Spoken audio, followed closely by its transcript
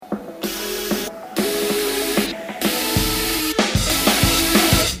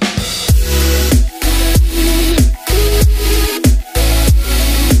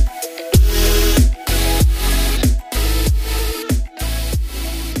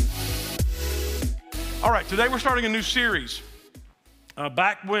All right, today we're starting a new series.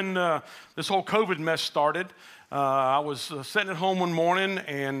 Back when this whole COVID mess started, I was sitting at home one morning,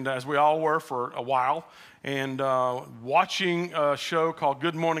 and as we all were for a while, and watching a show called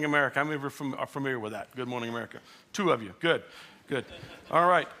Good Morning America. How many of you are familiar with that? Good Morning America. 2 of you. Good. All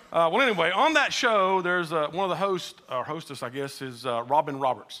right. Well, anyway, on that show, there's one of the hosts, or hostess, I guess, is Robin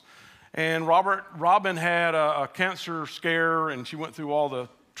Roberts. And Robin had a cancer scare, and she went through all the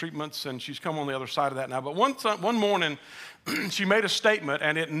treatments, and she's come on the other side of that now. But one morning, she made a statement,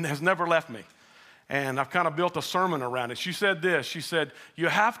 and it has never left me. And I've kind of built a sermon around it. She said this. She said, you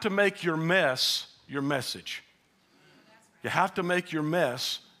have to make your mess your message. You have to make your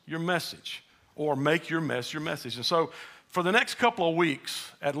mess your message, or make your mess your message. And so for the next couple of weeks,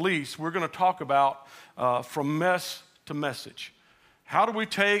 at least, we're going to talk about from mess to message. How do we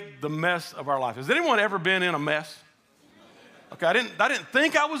take the mess of our life? Has anyone ever been in a mess? Okay, I didn't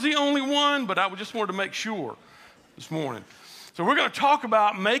think I was the only one, but I just wanted to make sure this morning. So we're going to talk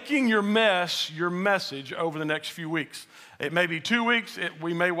about making your mess your message over the next few weeks. It may be 2 weeks.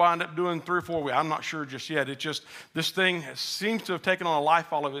 We may wind up doing 3 or 4 weeks. I'm not sure just yet. This thing seems to have taken on a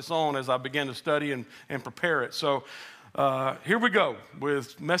life all of its own as I began to study and prepare it. So here we go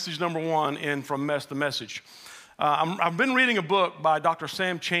with message number 1 in From Mess to Message. I've been reading a book by Dr.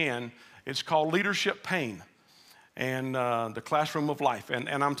 Sam Chan. It's called Leadership Pain and the Classroom of Life.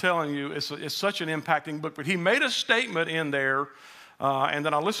 And I'm telling you, it's such an impacting book. But he made a statement in there, and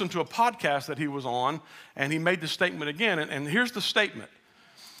then I listened to a podcast that he was on, and he made the statement again. And here's the statement.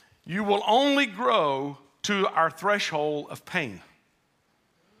 You will only grow to our threshold of pain.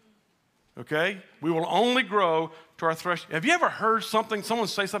 Okay? We will only grow to our threshold. Have you ever heard someone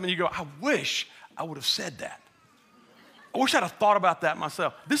say something, and you go, I wish I would have said that. I wish I'd have thought about that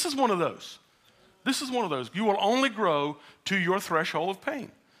myself. This is one of those. You will only grow to your threshold of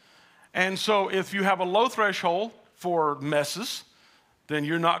pain. And so if you have a low threshold for messes, then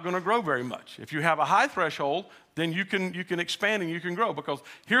you're not going to grow very much. If you have a high threshold, then you can expand and you can grow. Because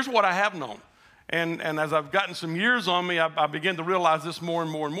here's what I have known. And as I've gotten some years on me, I begin to realize this more and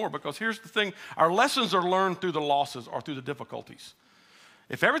more and more. Because here's the thing. Our lessons are learned through the losses or through the difficulties.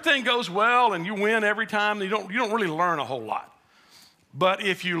 If everything goes well and you win every time, you don't really learn a whole lot. But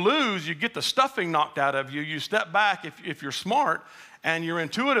if you lose, you get the stuffing knocked out of you. You step back, if you're smart and you're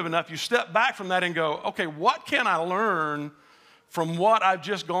intuitive enough, you step back from that and go, okay, what can I learn from what I've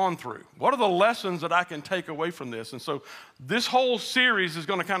just gone through? What are the lessons that I can take away from this? And so this whole series is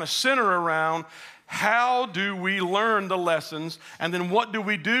going to kind of center around how do we learn the lessons, and then what do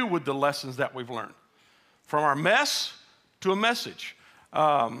we do with the lessons that we've learned? From our mess to a message.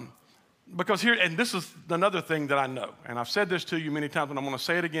 Because here, and this is another thing that I know, and I've said this to you many times, and I'm going to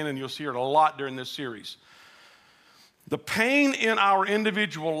say it again, and you'll see it a lot during this series. The pain in our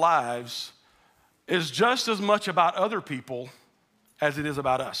individual lives is just as much about other people as it is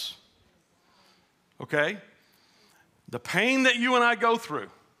about us. Okay? The pain that you and I go through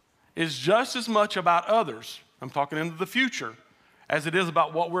is just as much about others, I'm talking into the future, as it is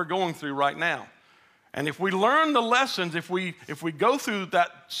about what we're going through right now. And if we learn the lessons, if we go through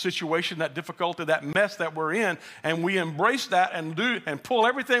that situation, that difficulty, that mess that we're in, and we embrace that and pull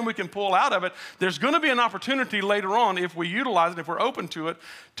everything we can pull out of it, there's going to be an opportunity later on, if we utilize it, if we're open to it,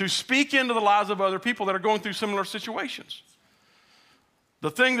 to speak into the lives of other people that are going through similar situations.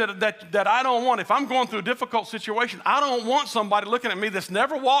 The thing that I don't want, if I'm going through a difficult situation, I don't want somebody looking at me that's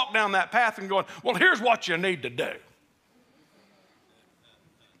never walked down that path and going, well, here's what you need to do.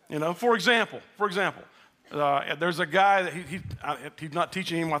 You know, for example, there's a guy that he's not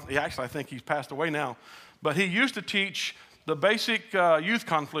teaching anymore. Actually, I think he's passed away now. But he used to teach the basic youth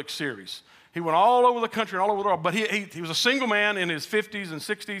conflict series. He went all over the country and all over the world. But he was a single man in his 50s and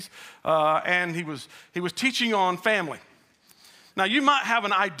 60s, and he was teaching on family. Now, you might have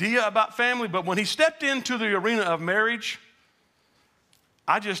an idea about family, but when he stepped into the arena of marriage,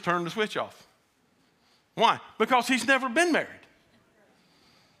 I just turned the switch off. Why? Because he's never been married.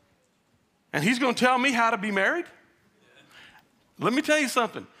 And he's going to tell me how to be married? Let me tell you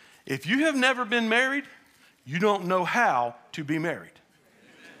something. If you have never been married, you don't know how to be married.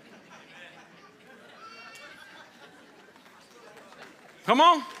 Come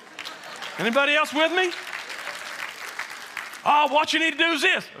on. Anybody else with me? Oh, what you need to do is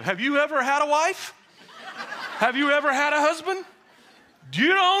this. Have you ever had a wife? Have you ever had a husband?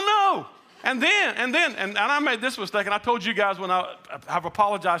 You don't know. And I made this mistake, and I told you guys when I've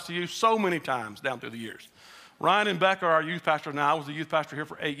apologized to you so many times down through the years. Ryan and Beck are our youth pastors now. I was the youth pastor here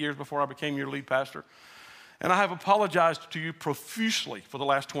for 8 years before I became your lead pastor. And I have apologized to you profusely for the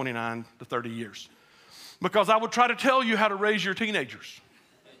last 29 to 30 years. Because I would try to tell you how to raise your teenagers.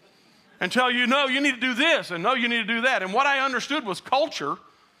 and tell you, no, you need to do this, and no, you need to do that. And what I understood was culture,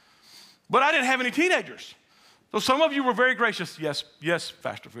 but I didn't have any teenagers. So some of you were very gracious. Yes, yes,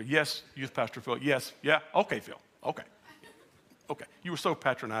 Pastor Phil. Yes, Youth Pastor Phil. Yes, yeah, okay, Phil. Okay. Okay. You were so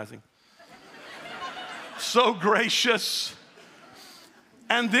patronizing. So gracious.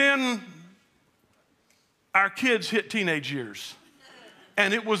 And then our kids hit teenage years,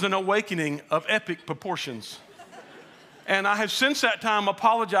 and it was an awakening of epic proportions. And I have since that time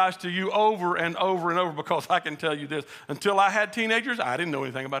apologized to you over and over and over, because I can tell you this, until I had teenagers, I didn't know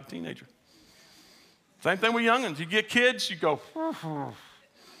anything about a teenager. Same thing with youngins. You get kids, you go,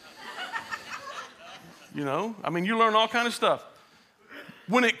 you know, I mean, you learn all kind of stuff.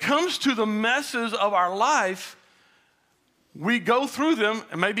 When it comes to the messes of our life, we go through them,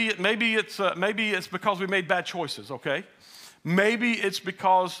 and maybe it's because we made bad choices, okay? Maybe it's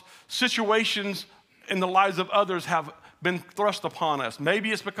because situations in the lives of others have been thrust upon us.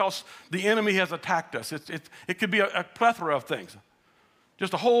 Maybe it's because the enemy has attacked us. It could be a plethora of things,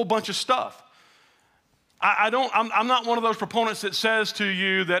 just a whole bunch of stuff. I'm not one of those proponents that says to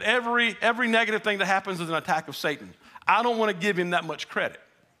you that every negative thing that happens is an attack of Satan. I don't want to give him that much credit.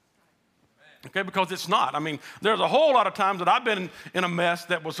 Okay, because it's not. I mean, there's a whole lot of times that I've been in a mess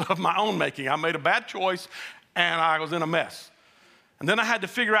that was of my own making. I made a bad choice, and I was in a mess. And then I had to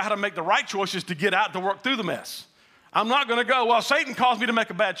figure out how to make the right choices to get out to work through the mess. I'm not going to go, well, Satan caused me to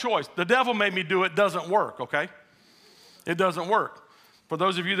make a bad choice. The devil made me do it. Doesn't work, okay? It doesn't work. For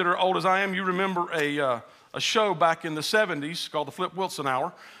those of you that are old as I am, you remember a show back in the 70s called the Flip Wilson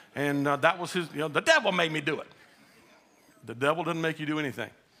Hour, and that was his, the devil made me do it. The devil doesn't make you do anything.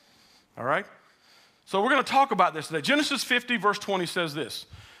 All right? So we're going to talk about this today. Genesis 50, verse 20 says this: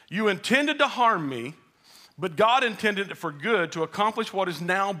 "You intended to harm me, but God intended it for good to accomplish what is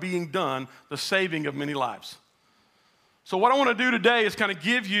now being done, the saving of many lives." So what I want to do today is kind of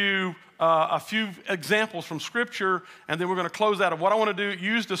give you a few examples from Scripture, and then we're going to close out. And what I want to do,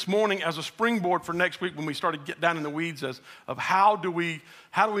 use this morning as a springboard for next week when we start to get down in the weeds of how do we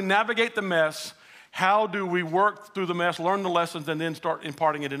navigate the mess. How do we work through the mess, learn the lessons, and then start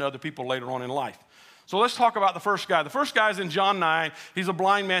imparting it in other people later on in life? So let's talk about the first guy. The first guy is in John 9. He's a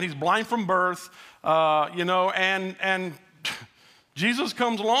blind man. He's blind from birth, and Jesus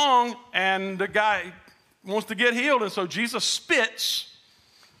comes along, and the guy wants to get healed, and so Jesus spits.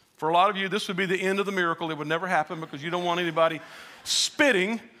 For a lot of you, this would be the end of the miracle. It would never happen because you don't want anybody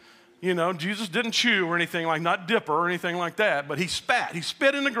spitting. You know, Jesus didn't chew or anything like, not dipper or anything like that, but he spat. He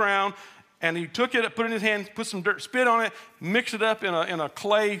spit in the ground, and he took it, put it in his hand, put some dirt, spit on it, mixed it up in a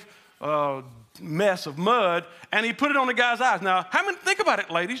clay mess of mud, and he put it on the guy's eyes. Now, think about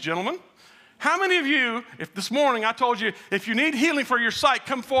it, ladies, gentlemen. How many of you, if this morning I told you, if you need healing for your sight,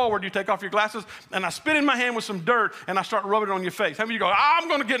 come forward, you take off your glasses, and I spit in my hand with some dirt, and I start rubbing it on your face. How many of you go, I'm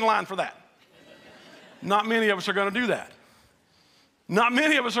going to get in line for that? Not many of us are going to do that. Not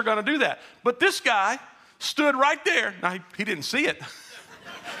many of us are going to do that. But this guy stood right there. Now, he didn't see it.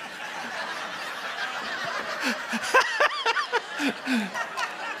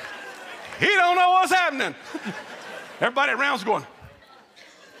 He don't know what's happening. Everybody around's going,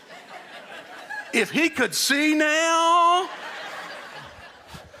 if he could see now.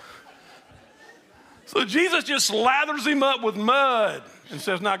 So Jesus just lathers him up with mud and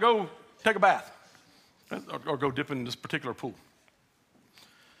says, now go take a bath or go dip in this particular pool.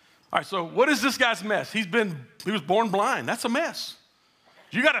 All right, so what is this guy's mess? He was born blind. That's a mess.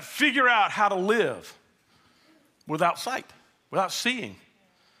 You got to figure out how to live without sight, without seeing.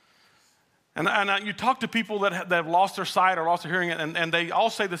 And you talk to people that have lost their sight or lost their hearing, and they all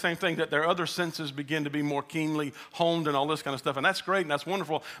say the same thing, that their other senses begin to be more keenly honed and all this kind of stuff. And that's great and that's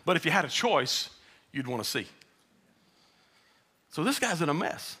wonderful. But if you had a choice, you'd want to see. So this guy's in a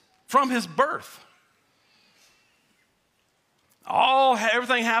mess from his birth.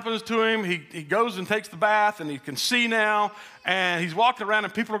 Everything happens to him. He goes and takes the bath, and he can see now. And he's walking around,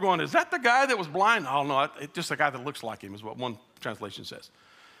 and people are going, is that the guy that was blind? Oh, no, it's just a guy that looks like him, is what one translation says.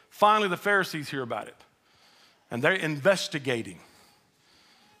 Finally, the Pharisees hear about it, and they're investigating,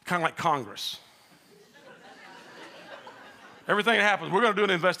 kind of like Congress. Everything that happens, we're going to do an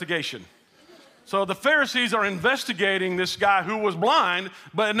investigation. So the Pharisees are investigating this guy who was blind,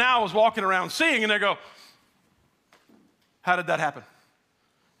 but now is walking around seeing, and they go, how did that happen?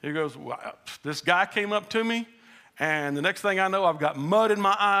 He goes, well, this guy came up to me, and the next thing I know, I've got mud in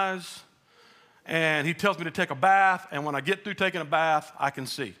my eyes, and he tells me to take a bath, and when I get through taking a bath, I can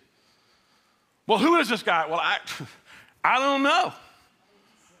see. Well, who is this guy? Well, I don't know.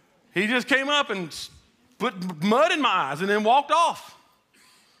 He just came up and put mud in my eyes and then walked off.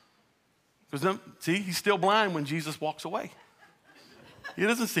 Because see, he's still blind when Jesus walks away. He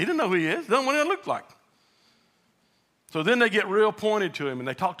doesn't see, he doesn't know who he is. Doesn't know what he looked like. So then they get real pointed to him, and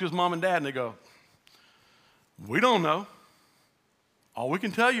they talk to his mom and dad, and they go, we don't know. All we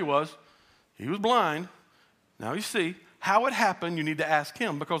can tell you was he was blind. Now you see. How it happened, you need to ask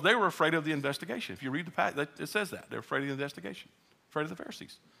him, because they were afraid of the investigation. If you read the passage, it says that. They're afraid of the investigation, afraid of the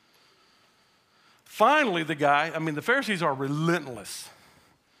Pharisees. Finally, the Pharisees are relentless.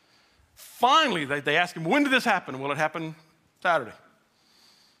 Finally, they ask him, when did this happen? Well, it happened Saturday.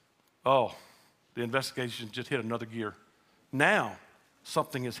 Oh, the investigation just hit another gear. Now,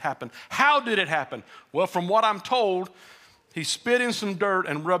 something has happened. How did it happen? Well, from what I'm told, he spit in some dirt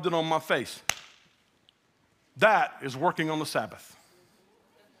and rubbed it on my face. That is working on the Sabbath.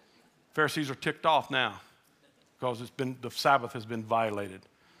 Pharisees are ticked off now because the Sabbath has been violated.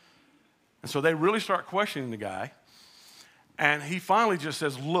 And so they really start questioning the guy. And he finally just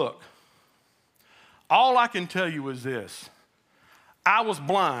says, look, all I can tell you is this. I was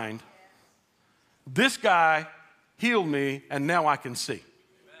blind. This guy healed me, and now I can see.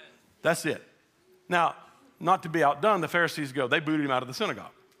 That's it. Now, not to be outdone, the Pharisees they booted him out of the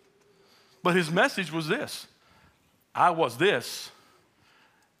synagogue. But his message was this. I was this,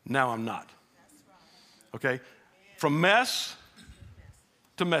 now I'm not. Okay? From mess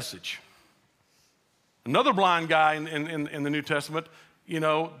to message. Another blind guy in the New Testament,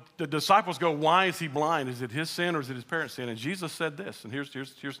 the disciples go, why is he blind? Is it his sin or is it his parents' sin? And Jesus said this, and here's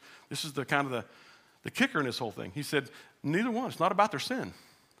this is the kind of the kicker in this whole thing. He said, neither one. It's not about their sin.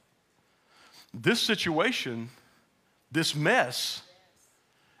 This situation, this mess,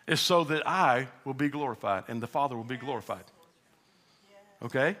 is so that I will be glorified and the Father will be glorified.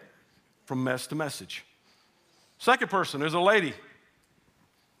 Okay? From mess to message. Second person, there's a lady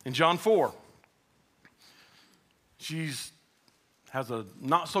in John 4. She has a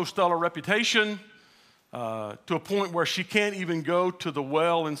not so stellar reputation to a point where she can't even go to the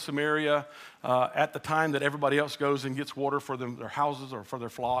well in Samaria at the time that everybody else goes and gets water for their houses or for their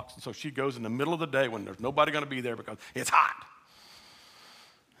flocks. And so she goes in the middle of the day when there's nobody going to be there because it's hot.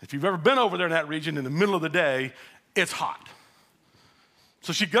 If you've ever been over there in that region in the middle of the day, it's hot.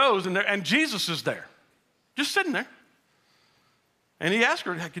 So she goes, and Jesus is there, just sitting there. And he asked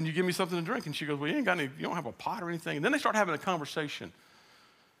her, hey, can you give me something to drink? And she goes, well, you don't have a pot or anything. And then they start having a conversation.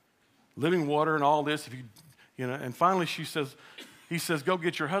 Living water and all this, and finally he says, go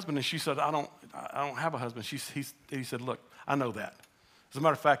get your husband. And she said, I don't have a husband. He said, look, I know that. As a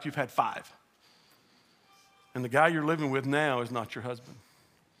matter of fact, you've had 5. And the guy you're living with now is not your husband.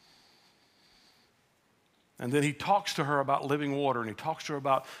 And then he talks to her about living water, and he talks to her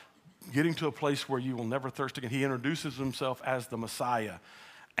about getting to a place where you will never thirst again. He introduces himself as the Messiah.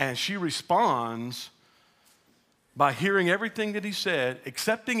 And she responds by hearing everything that he said,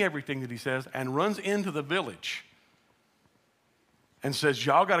 accepting everything that he says, and runs into the village and says,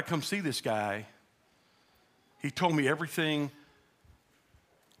 y'all got to come see this guy. He told me everything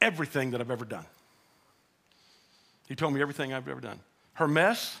that I've ever done. He told me everything I've ever done. Her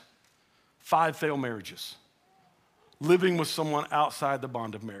mess, 5 failed marriages. Living with someone outside the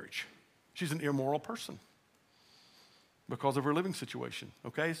bond of marriage. She's an immoral person because of her living situation,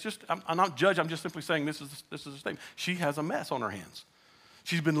 okay? It's just, I'm not judge, I'm just simply saying this is a statement. She has a mess on her hands.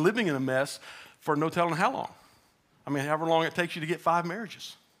 She's been living in a mess for no telling how long. However long it takes you to get 5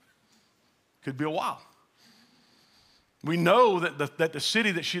 marriages. Could be a while. We know that the city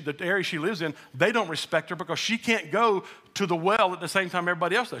the area she lives in, they don't respect her because she can't go to the well at the same time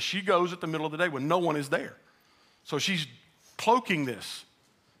everybody else does. She goes at the middle of the day when no one is there. So she's cloaking this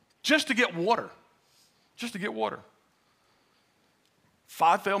just to get water. Just to get water.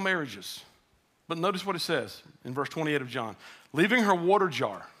 5 failed marriages. But notice what it says in verse 28 of John. Leaving her water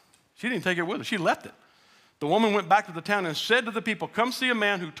jar. She didn't take it with her. She left it. The woman went back to the town and said to the people, come see a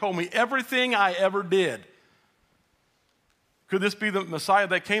man who told me everything I ever did. Could this be the Messiah?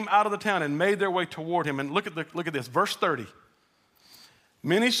 They came out of the town and made their way toward him. And look at this, verse 30.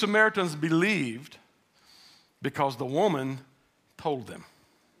 Many Samaritans believed because the woman told them.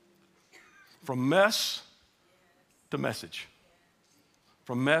 From mess to message.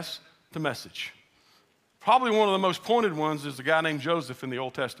 From mess to message. Probably one of the most pointed ones is the guy named Joseph in the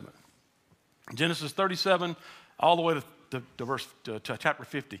Old Testament. Genesis 37 all the way to chapter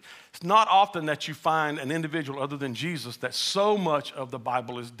 50. It's not often that you find an individual other than Jesus that so much of the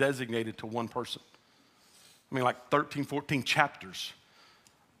Bible is designated to one person. Like 13, 14 chapters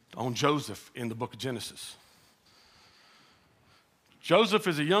on Joseph in the book of Genesis. Joseph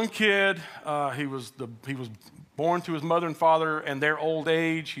is a young kid. He was born to his mother and father and their old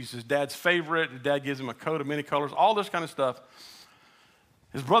age. He's his dad's favorite. His dad gives him a coat of many colors, all this kind of stuff.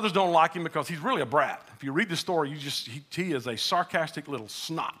 His brothers don't like him because he's really a brat. If you read the story, he is a sarcastic little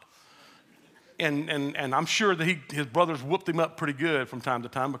snot. And I'm sure that his brothers whooped him up pretty good from time to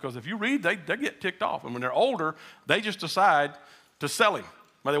time, because if you read, they get ticked off. And when they're older, they just decide to sell him.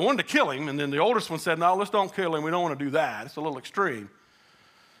 Well, they wanted to kill him, and then the oldest one said, no, let's don't kill him. We don't want to do that. It's a little extreme.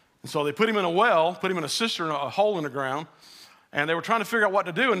 And so they put him in a well, put him in a cistern, a hole in the ground, and they were trying to figure out what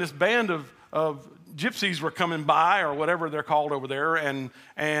to do. And this band of gypsies were coming by, or whatever they're called over there,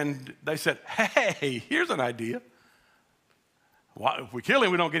 and they said, hey, here's an idea. Well, if we kill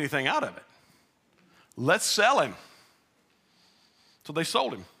him, we don't get anything out of it. Let's sell him. So they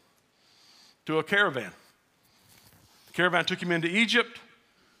sold him to a caravan. The caravan took him into Egypt.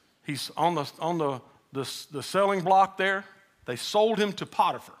 He's on the selling block there. They sold him to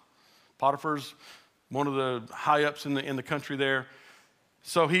Potiphar. Potiphar's one of the high-ups in the country there.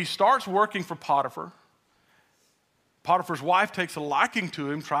 So he starts working for Potiphar. Potiphar's wife takes a liking to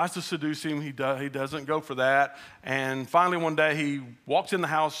him, tries to seduce him. He doesn't go for that. And finally one day he walks in the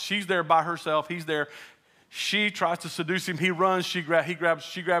house. She's there by herself. He's there. She tries to seduce him. He runs. She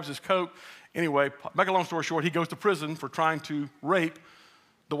grabs his coat. Anyway, make a long story short, he goes to prison for trying to rape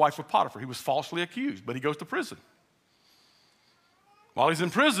the wife of Potiphar. He was falsely accused, but he goes to prison. While he's in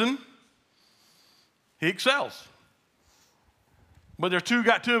prison, he excels. But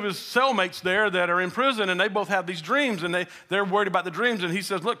got two of his cellmates there that are in prison, and they both have these dreams, and they're worried about the dreams. And he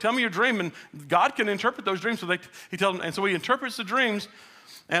says, look, tell me your dream, and God can interpret those dreams. So he tells them, and so he interprets the dreams.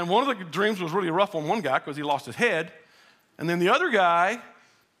 And one of the dreams was really rough on one guy because he lost his head. And then the other guy,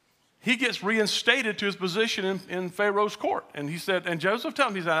 he gets reinstated to his position in Pharaoh's court. And he said, and Joseph tells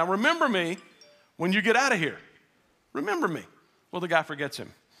him, he said, now remember me when you get out of here. Remember me. Well, the guy forgets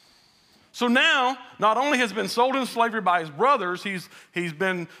him. So now, not only has he been sold into slavery by his brothers, he's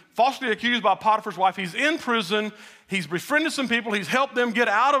been falsely accused by Potiphar's wife. He's in prison. He's befriended some people. He's helped them get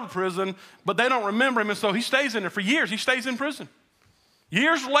out of prison, but they don't remember him, and so he stays in there for years. He stays in prison.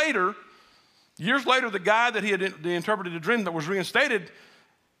 Years later, the guy that he had interpreted a dream that was reinstated,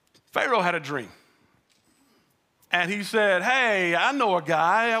 Pharaoh had a dream. And he said, hey, I know a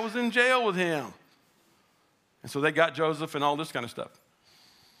guy. I was in jail with him. And so they got Joseph and all this kind of stuff.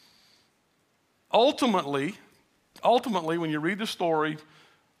 Ultimately, when you read the story,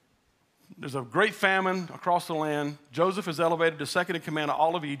 there's a great famine across the land. Joseph is elevated to second in command of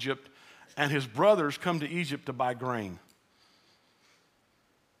all of Egypt, and his brothers come to Egypt to buy grain.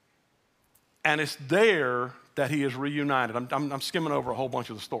 And it's there that he is reunited. I'm skimming over a whole bunch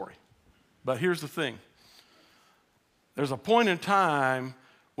of the story. But here's the thing. There's a point in time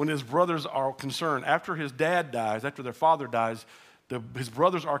when his brothers are concerned. After his dad dies, after their father dies, his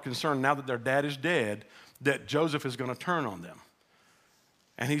brothers are concerned, now that their dad is dead, that Joseph is going to turn on them.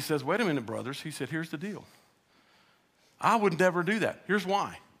 And he says, wait a minute, brothers. He said, here's the deal. I would never do that. Here's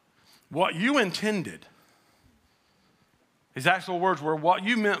why. What you intended, his actual words were, what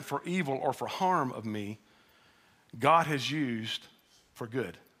you meant for evil or for harm of me, God has used for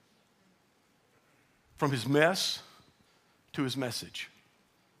good. From his mess to his message.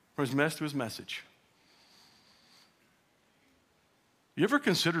 From his mess to his message. You ever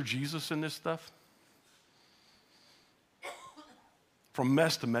consider Jesus in this stuff? From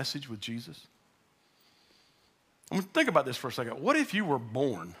mess to message with Jesus? I mean, think about this for a second. What if you were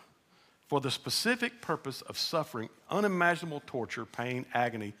born for the specific purpose of suffering unimaginable torture, pain,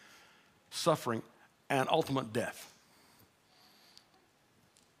 agony, suffering, and ultimate death?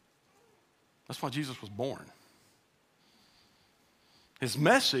 That's why Jesus was born. His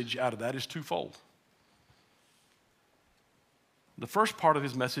message out of that is twofold. The first part of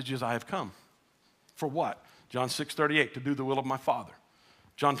his message is, I have come. For what? John 6:38, to do the will of my Father.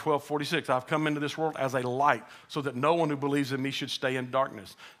 John 12:46, I've come into this world as a light so that no one who believes in me should stay in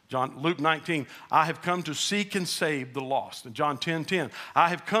darkness. Luke 19, I have come to seek and save the lost. And John 10:10, I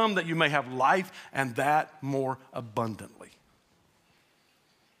have come that you may have life and that more abundantly.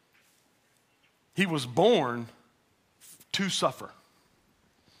 He was born to suffer.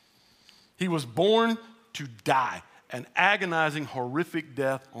 He was born to die. An agonizing, horrific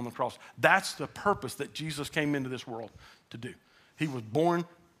death on the cross. That's the purpose that Jesus came into this world to do. He was born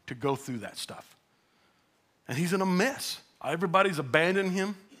to go through that stuff. And he's in a mess. Everybody's abandoning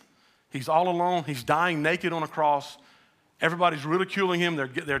him. He's all alone. He's dying naked on a cross. Everybody's ridiculing him.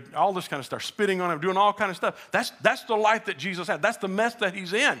 They're all this kind of stuff, spitting on him, doing all kind of stuff. That's the life that Jesus had. That's the mess that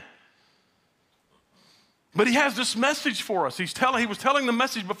he's in. But he has this message for us. He was telling the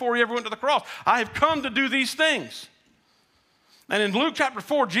message before he ever went to the cross. I have come to do these things. And in Luke chapter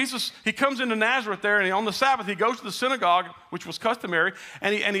 4, Jesus, he comes into Nazareth there, and on the Sabbath, he goes to the synagogue, which was customary,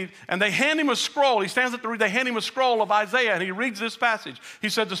 and they hand him a scroll. He stands up to read. They hand him a scroll of Isaiah, and he reads this passage. He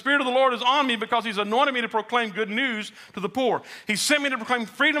said, the Spirit of the Lord is on me because he's anointed me to proclaim good news to the poor. He sent me to proclaim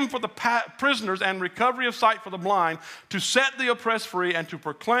freedom for the prisoners and recovery of sight for the blind, to set the oppressed free, and to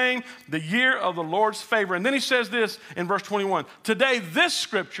proclaim the year of the Lord's favor. And then he says this in verse 21, today this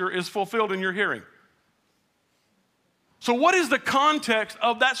scripture is fulfilled in your hearing. So what is the context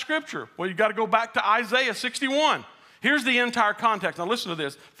of that scripture? Well, you've got to go back to Isaiah 61. Here's the entire context. Now listen to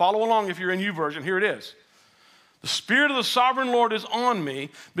this. Follow along if you're in YouVersion. Here it is. The Spirit of the sovereign Lord is on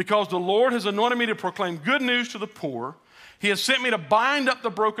me because the Lord has anointed me to proclaim good news to the poor. He has sent me to bind up the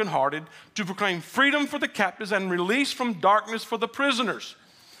brokenhearted, to proclaim freedom for the captives and release from darkness for the prisoners,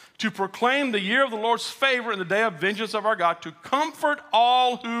 to proclaim the year of the Lord's favor and the day of vengeance of our God, to comfort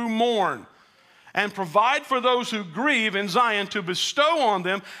all who mourn, and provide for those who grieve in Zion, to bestow on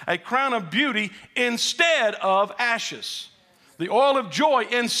them a crown of beauty instead of ashes, the oil of joy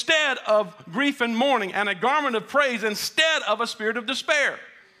instead of grief and mourning, and a garment of praise instead of a spirit of despair.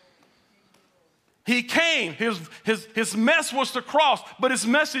 He came, his mess was the cross, but his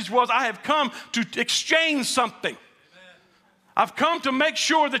message was, I have come to exchange something. I've come to make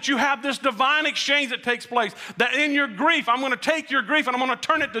sure that you have this divine exchange that takes place, that in your grief, I'm going to take your grief and I'm going to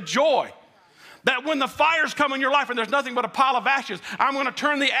turn it to joy. That when the fires come in your life and there's nothing but a pile of ashes, I'm going to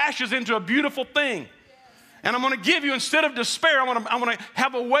turn the ashes into a beautiful thing. And I'm going to give you, instead of despair, I'm going to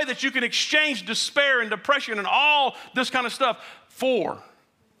have a way that you can exchange despair and depression and all this kind of stuff for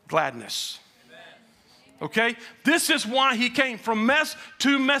gladness. Okay? This is why he came, from mess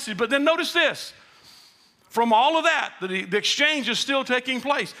to message. But then notice this. From all of that, the exchange is still taking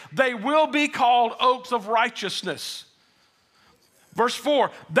place. They will be called oaks of righteousness. Verse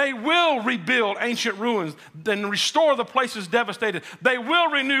 4, they will rebuild ancient ruins and restore the places devastated. They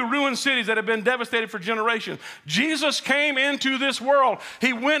will renew ruined cities that have been devastated for generations. Jesus came into this world.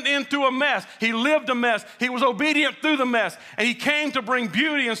 He went into a mess. He lived a mess. He was obedient through the mess. And he came to bring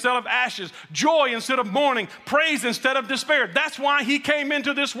beauty instead of ashes, joy instead of mourning, praise instead of despair. That's why he came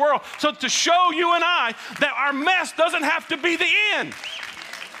into this world. So to show you and I that our mess doesn't have to be the end.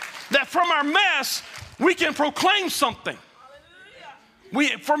 That from our mess, we can proclaim something.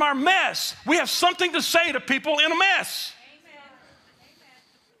 From our mess, we have something to say to people in a mess. Amen.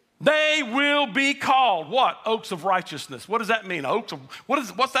 They will be called what? Oaks of righteousness. What does that mean?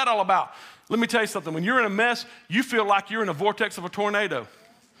 What's that all about? Let me tell you something. When you're in a mess, you feel like you're in a vortex of a tornado.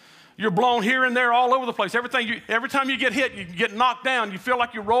 You're blown here and there all over the place. Every time you get hit, you get knocked down. You feel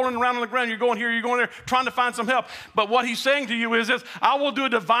like you're rolling around on the ground. You're going here, you're going there, trying to find some help. But what he's saying to you is this: I will do a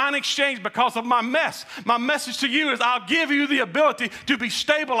divine exchange because of my mess. My message to you is I'll give you the ability to be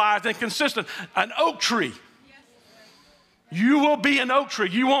stabilized and consistent. An oak tree. You will be an oak tree.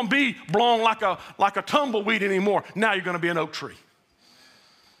 You won't be blown like a tumbleweed anymore. Now you're going to be an oak tree.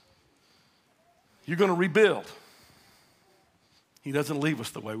 You're going to rebuild. He doesn't leave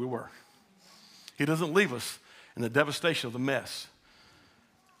us the way we were. He doesn't leave us in the devastation of the mess,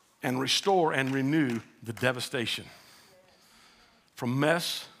 and restore and renew the devastation. From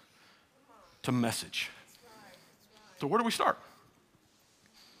mess to message. So where do we start?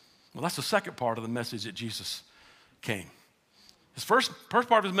 Well, that's the second part of the message that Jesus came. His first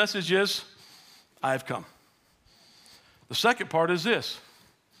part of his message is, I have come. The second part is this: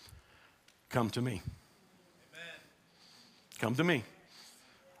 come to me. Come to me,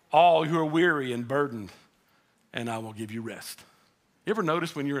 all who are weary and burdened, and I will give you rest. You ever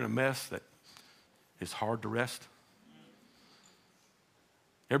notice when you're in a mess that it's hard to rest?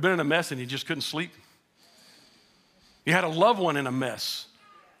 You ever been in a mess and you just couldn't sleep? You had a loved one in a mess,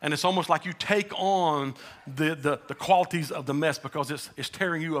 and it's almost like you take on the qualities of the mess because it's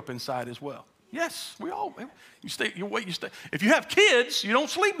tearing you up inside as well. Yes, we all, you stay. If you have kids, you don't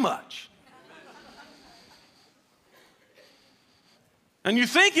sleep much. And you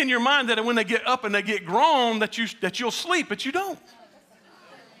think in your mind that when they get up and they get grown that you'll sleep, but you don't.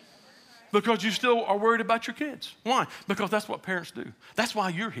 Because you still are worried about your kids. Why? Because that's what parents do. That's why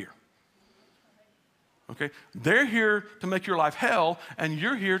you're here. Okay? They're here to make your life hell, and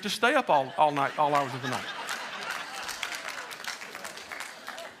you're here to stay up all night, all hours of the night.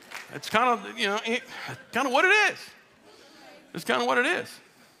 It's kind of what it is. It's kind of what it is.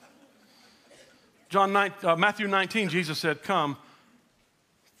 Matthew 19, Jesus said, come,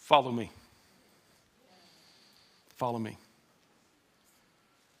 follow me. Follow me.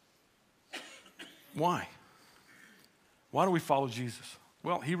 Why? Why do we follow Jesus?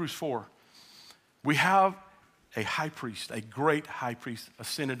 Well, Hebrews 4, we have a high priest, a great high priest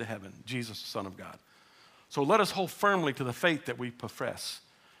ascended to heaven, Jesus, the Son of God, So let us hold firmly to the faith that we profess.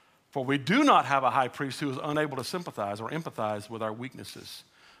 For we do not have a high priest who is unable to sympathize or empathize with our weaknesses.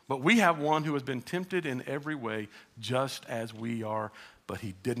 But we have one who has been tempted in every way, just as we are, but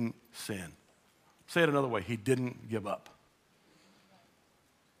he didn't sin. Say it another way, he didn't give up.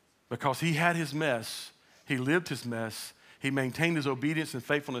 Because he had his mess, he lived his mess, he maintained his obedience and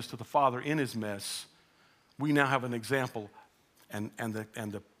faithfulness to the Father in his mess. We now have an example and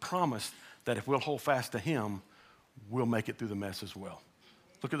the promise that if we'll hold fast to him, we'll make it through the mess as well.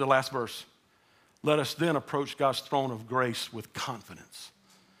 Look at the last verse. Let us then approach God's throne of grace with confidence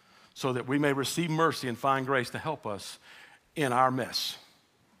so that we may receive mercy and find grace to help us in our mess. Is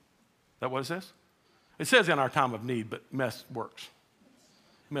that what it says? It says in our time of need, but mess works.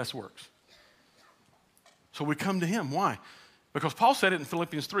 Mess works. So we come to him. Why? Because Paul said it in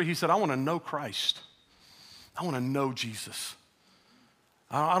Philippians 3. He said, I want to know Christ. I want to know Jesus.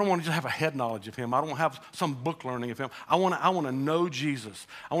 I don't want to just have a head knowledge of him. I don't want to have some book learning of him. I want to know Jesus.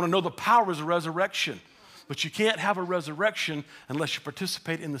 I want to know the power of his resurrection. But you can't have a resurrection unless you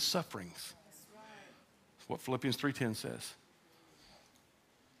participate in the sufferings. That's what Philippians 3:10 says.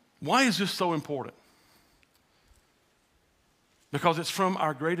 Why is this so important? Because it's from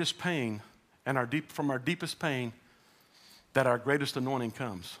our greatest pain and from our deepest pain that our greatest anointing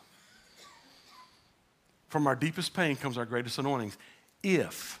comes. From our deepest pain comes our greatest anointings.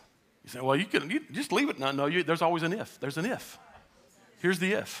 If. You say, well, you just leave it. No, there's always an if. There's an if. Here's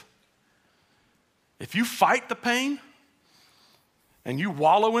the if. If you fight the pain and you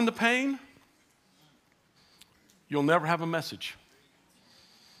wallow in the pain, you'll never have a message.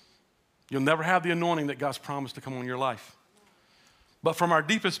 You'll never have the anointing that God's promised to come on your life. But from our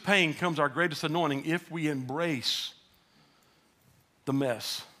deepest pain comes our greatest anointing if we embrace the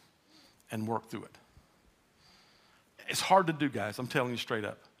mess and work through it. It's hard to do, guys. I'm telling you straight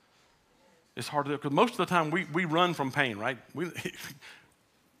up. It's hard to do because most of the time we run from pain, right?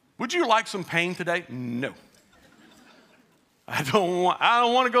 Would you like some pain today? No. I don't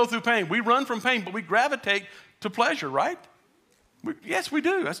want to go through pain. We run from pain, but we gravitate to pleasure, right? Yes, we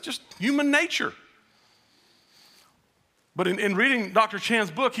do. That's just human nature. But in reading Dr.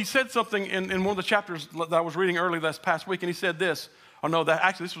 Chan's book, he said something in one of the chapters that I was reading early this past week, and he said this. Oh, no,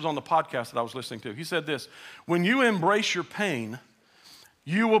 this was on the podcast that I was listening to. He said this, when you embrace your pain,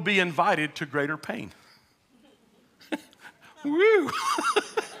 you will be invited to greater pain. Woo!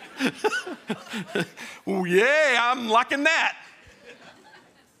 Well, yeah, I'm liking that.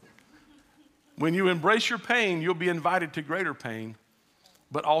 When you embrace your pain, you'll be invited to greater pain,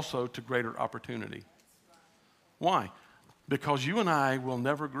 but also to greater opportunity. Why? Because you and I will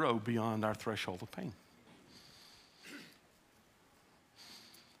never grow beyond our threshold of pain.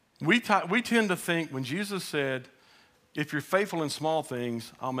 We tend to think when Jesus said, if you're faithful in small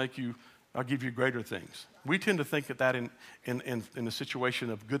things, I'll give you greater things. We tend to think of that in the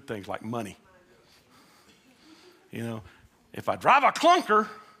situation of good things like money. You know, if I drive a clunker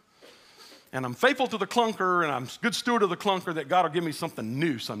and I'm faithful to the clunker and I'm a good steward of the clunker, that God will give me something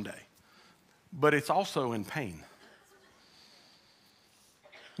new someday. But it's also in pain.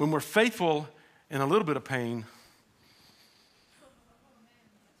 When we're faithful in a little bit of pain,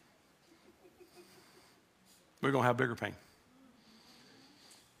 we're going to have bigger pain.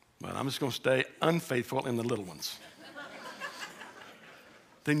 But I'm just going to stay unfaithful in the little ones.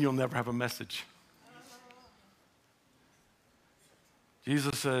 Then you'll never have a message.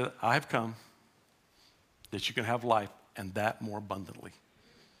 Jesus said, I have come that you can have life and that more abundantly.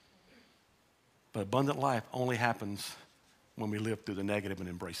 But abundant life only happens when we live through the negative and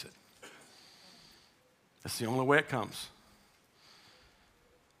embrace it. That's the only way it comes.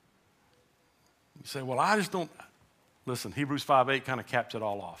 You say, well, I just don't. Listen, Hebrews 5:8 kind of caps it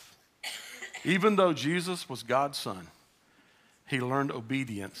all off. Even though Jesus was God's son, he learned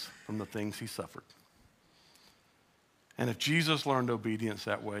obedience from the things he suffered. And if Jesus learned obedience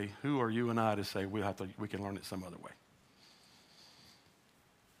that way, who are you and I to say we can learn it some other way?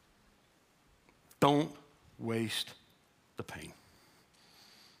 Don't waste the pain.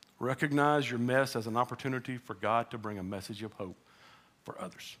 Recognize your mess as an opportunity for God to bring a message of hope for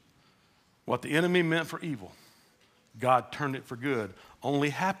others. What the enemy meant for evil, God turned it for good. Only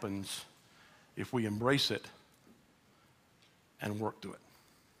happens if we embrace it and work through it.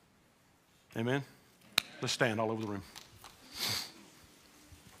 Amen? Let's stand all over the room.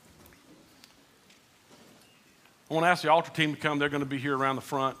 I want to ask the altar team to come. They're going to be here around the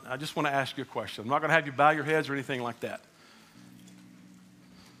front. I just want to ask you a question. I'm not going to have you bow your heads or anything like that.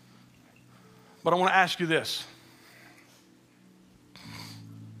 But I want to ask you this.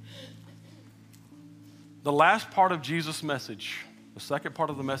 The last part of Jesus' message, the second part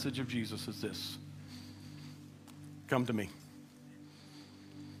of the message of Jesus is this. come to me.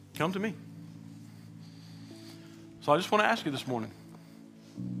 Come to me. So I just want to ask you this morning,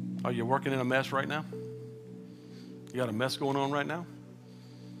 are you working in a mess right now? You got a mess going on right now?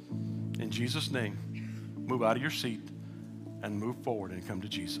 In Jesus' name, move out of your seat and move forward and come to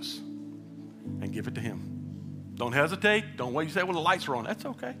Jesus and give it to him. Don't hesitate. Don't wait. You say, well, the lights are on. That's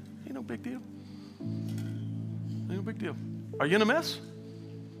okay. Ain't no big deal. Ain't no big deal. Are you in a mess?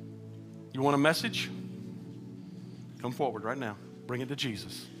 You want a message? Come forward right now. Bring it to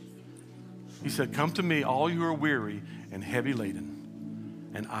Jesus. He said, come to me, all you are weary and heavy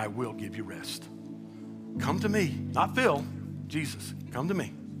laden, and I will give you rest. Come to me, not Phil, Jesus. Come to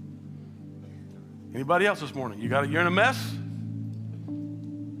me. Anybody else this morning? You're in a mess?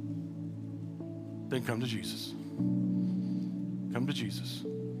 Then come to Jesus. Come to Jesus.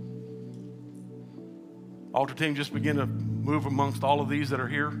 Altar team, just begin to move amongst all of these that are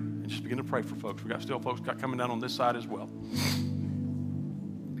here and just begin to pray for folks. We got still folks coming down on this side as well.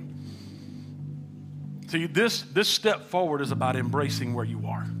 See, this step forward is about embracing where you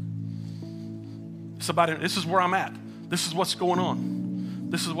are. This is where I'm at. This is what's going on.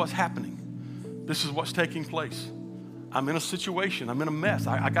 This is what's happening. This is what's taking place. I'm in a situation. I'm in a mess.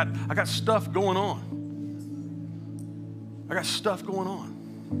 I got stuff going on. I got stuff going on.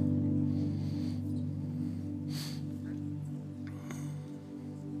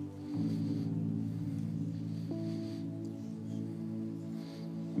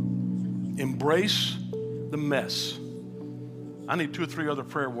 Embrace the mess. I need 2 or 3 other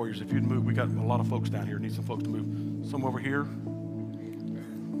prayer warriors. If you'd move, we got a lot of folks down here. Need some folks to move. Some over here.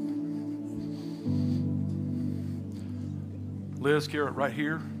 Liz, Garrett, right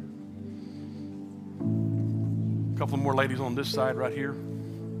here. A couple more ladies on this side right here.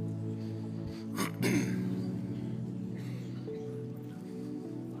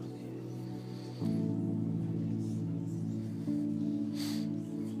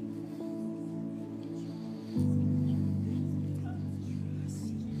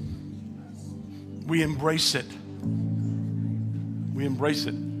 We embrace it. We embrace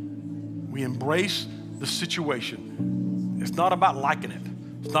it. We embrace the situation. It's not about liking it.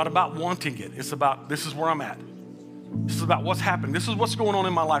 It's not about wanting it. It's about, this is where I'm at. This is about what's happening. This is what's going on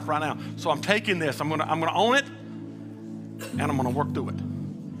in my life right now. So I'm taking this. I'm gonna own it, and I'm gonna work through it.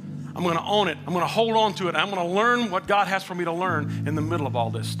 I'm gonna own it. I'm gonna hold on to it. I'm gonna learn what God has for me to learn in the middle of all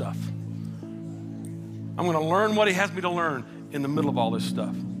this stuff. I'm gonna learn what he has me to learn in the middle of all this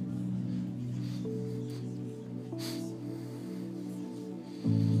stuff.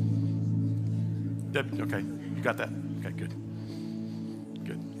 Debbie, okay, you got that? Okay, good.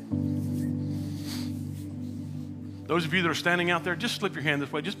 Good. Those of you that are standing out there, just slip your hand this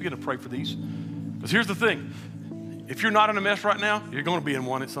way. Just begin to pray for these. Because here's the thing. If you're not in a mess right now, you're going to be in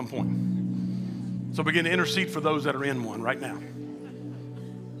one at some point. So begin to intercede for those that are in one right now.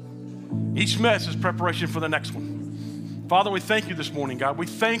 Each mess is preparation for the next one. Father, we thank you this morning, God. We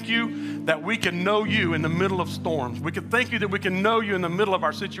thank you that we can know you in the middle of storms. We can thank you that we can know you in the middle of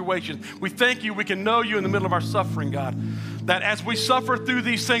our situations. We thank you we can know you in the middle of our suffering, God. That as we suffer through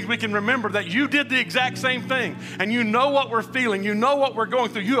these things, we can remember that you did the exact same thing. And you know what we're feeling. You know what we're going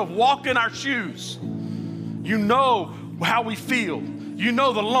through. You have walked in our shoes. You know how we feel. You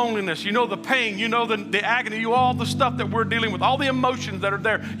know the loneliness. You know the pain. You know the agony. You all the stuff that we're dealing with, all the emotions that are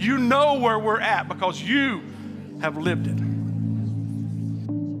there. You know where we're at because you have lived it.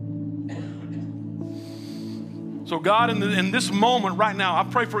 So God, in this moment right now, I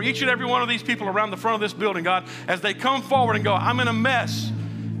pray for each and every one of these people around the front of this building, God, as they come forward and go, I'm in a mess,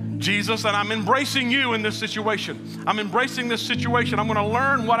 Jesus, and I'm embracing you in this situation. I'm embracing this situation. I'm going to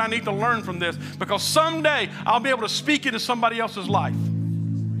learn what I need to learn from this because someday I'll be able to speak into somebody else's life.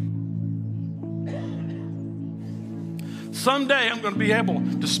 Someday I'm going to be able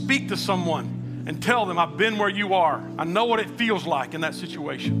to speak to someone and tell them I've been where you are. I know what it feels like in that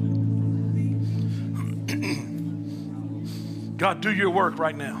situation. God, do your work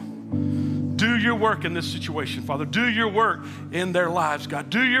right now. Do your work in this situation, Father. Do your work in their lives,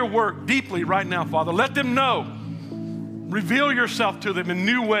 God. Do your work deeply right now, Father. Let them know. Reveal yourself to them in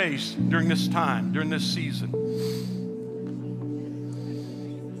new ways during this time, during this season.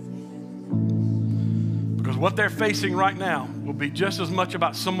 Because what they're facing right now will be just as much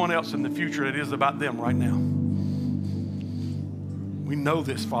about someone else in the future as it is about them right now. We know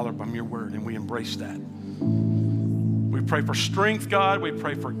this, Father, from your word, and we embrace that. We pray for strength, God. We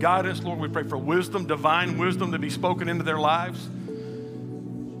pray for guidance, Lord. We pray for wisdom, divine wisdom to be spoken into their lives.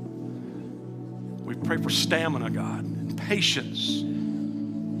 We pray for stamina, God, and patience.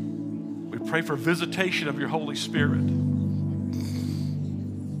 We pray for visitation of your Holy Spirit.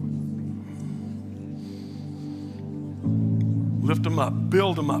 Lift them up.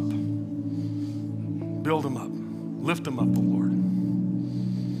 Build them up. Build them up. Lift them up, oh Lord.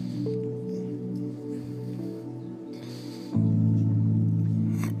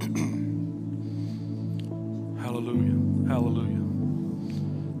 Hallelujah. Hallelujah.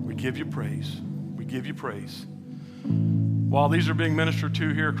 We give you praise. We give you praise. While these are being ministered to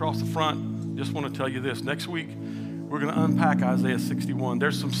here across the front, just want to tell you this. Next week, we're going to unpack Isaiah 61.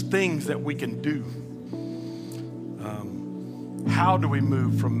 There's some things that we can do. How do we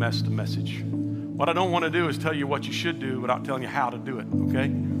move from mess to message? What I don't want to do is tell you what you should do without telling you how to do it, okay?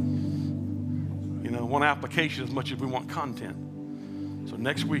 You know, one application as much as we want content. So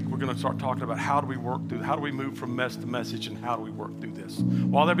next week, we're going to start talking about how do we work through, how do we move from mess to message, and how do we work through this.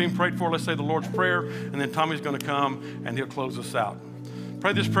 While they're being prayed for, let's say the Lord's Prayer, and then Tommy's going to come, and he'll close us out.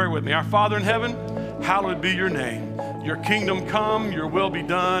 Pray this prayer with me. Our Father in heaven, hallowed be your name. Your kingdom come, your will be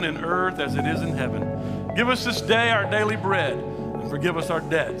done in earth as it is in heaven. Give us this day our daily bread, and forgive us our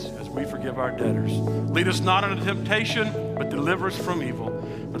debts as we forgive our debtors. Lead us not into temptation, but deliver us from evil.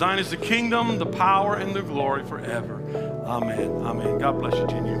 For thine is the kingdom, the power, and the glory forever. Amen. Amen. God bless you,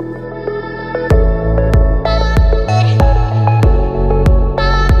 Gene.